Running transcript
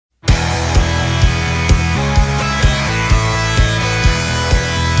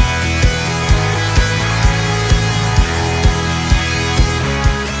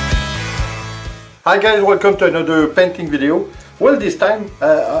Hi guys, welcome to another painting video. Well, this time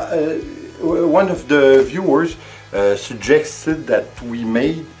one of the viewers suggested that we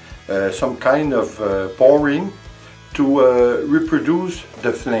made some kind of pouring to reproduce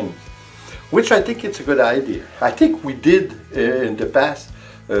the flames, which I think it's a good idea. I think we did in the past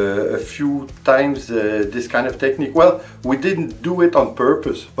a few times this kind of technique. Well, we didn't do it on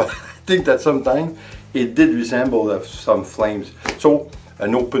purpose, but I think that sometimes it did resemble some flames. So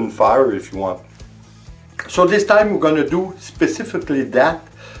an open fire if you want. So this time we're going to do specifically that,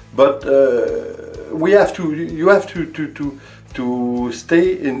 but you have to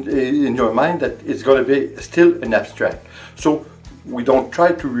stay in your mind that it's going to be still an abstract. So we don't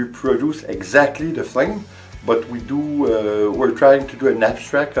try to reproduce exactly the flame, but we're trying to do an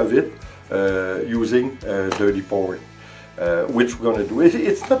abstract of it using dirty pouring, which we're going to do.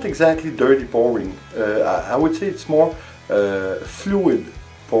 It's not exactly dirty pouring. I would say it's more fluid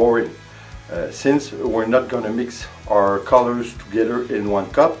pouring. Since we're not going to mix our colors together in one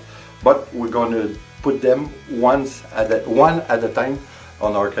cup, but we're going to put them one at a time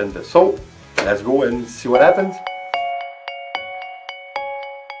on our canvas. So let's go and see what happens.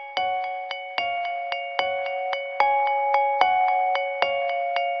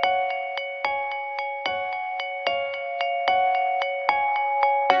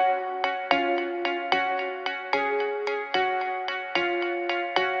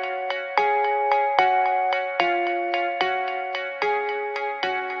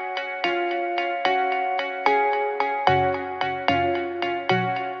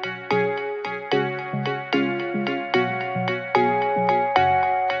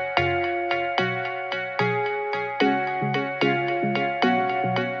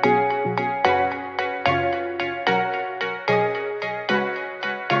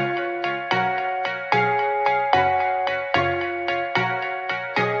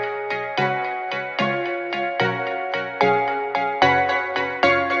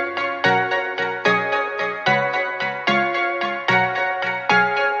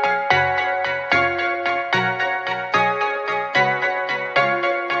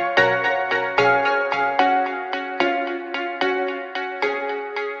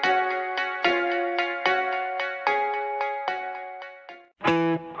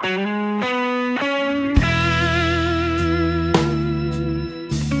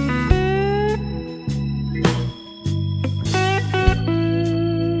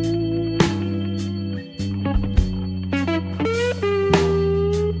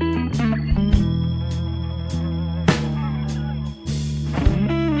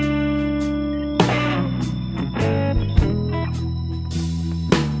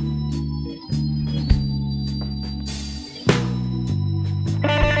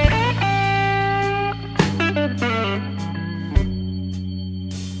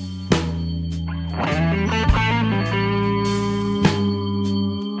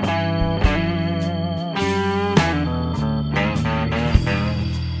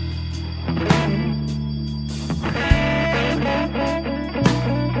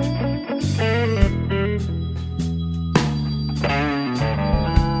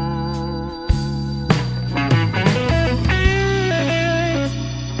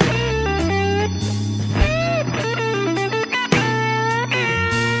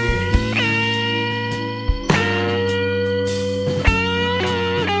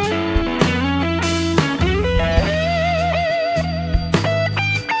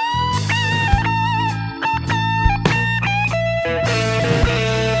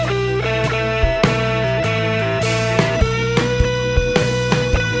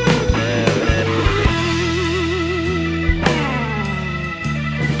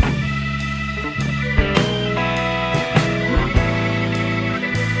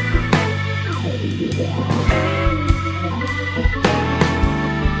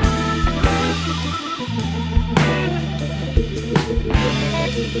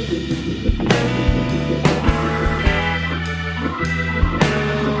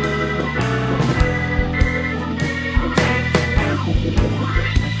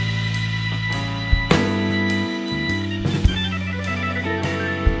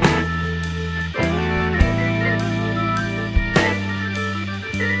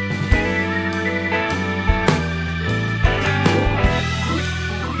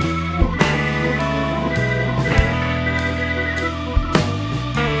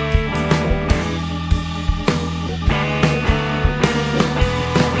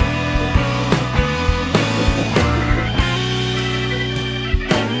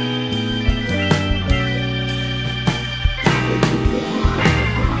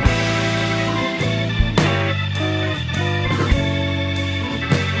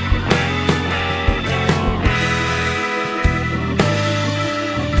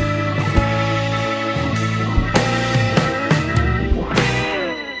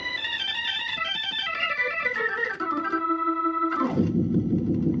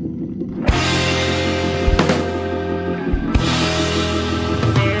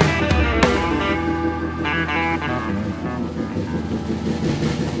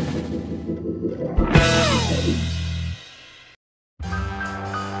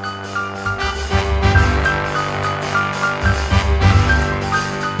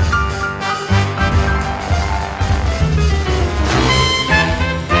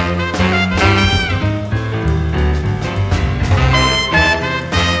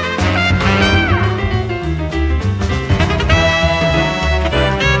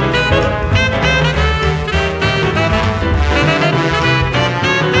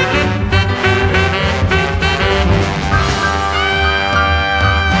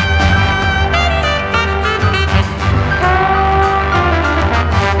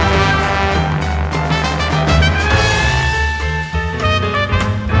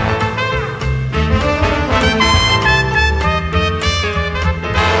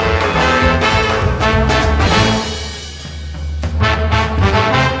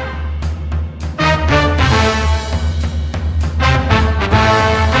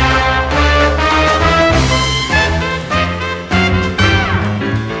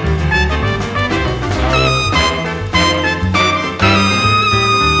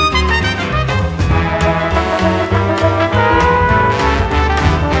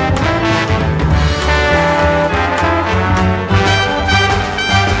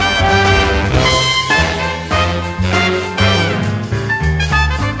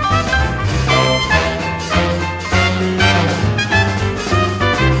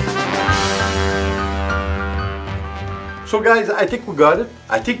 So guys, I think we got it.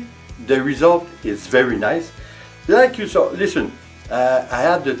 I think the result is very nice. Like you saw, listen, I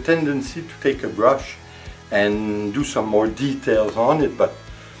had the tendency to take a brush and do some more details on it, but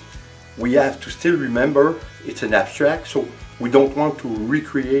we have to still remember it's an abstract, so we don't want to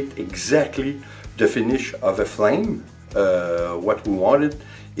recreate exactly the finish of a flame. What we wanted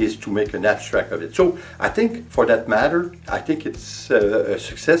is to make an abstract of it. So I think for that matter, I think it's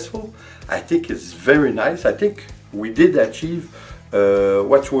successful. I think it's very nice. I think we did achieve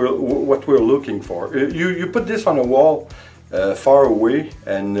what we're looking for. You put this on a wall far away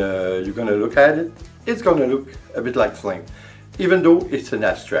and you're gonna look at it, it's gonna look a bit like flame, even though it's an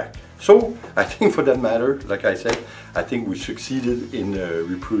abstract. So I think for that matter, like I said, I think we succeeded in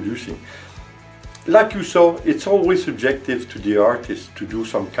reproducing. Like you saw, it's always subjective to the artist to do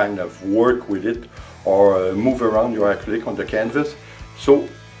some kind of work with it or move around your acrylic on the canvas. So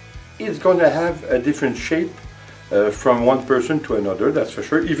it's gonna have a different shape from one person to another, that's for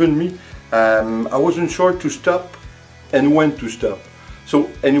sure. Even me, I wasn't sure to stop and when to stop. So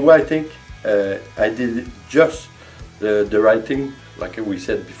anyway, I think I did just the right thing, like we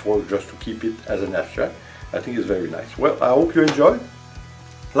said before, just to keep it as an abstract. I think it's very nice. Well, I hope you enjoyed.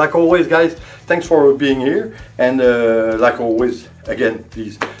 Like always, guys, thanks for being here. And like always, again,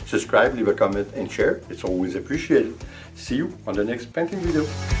 please subscribe, leave a comment and share. It's always appreciated. See you on the next painting video.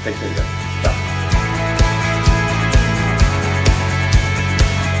 Thanks, guys.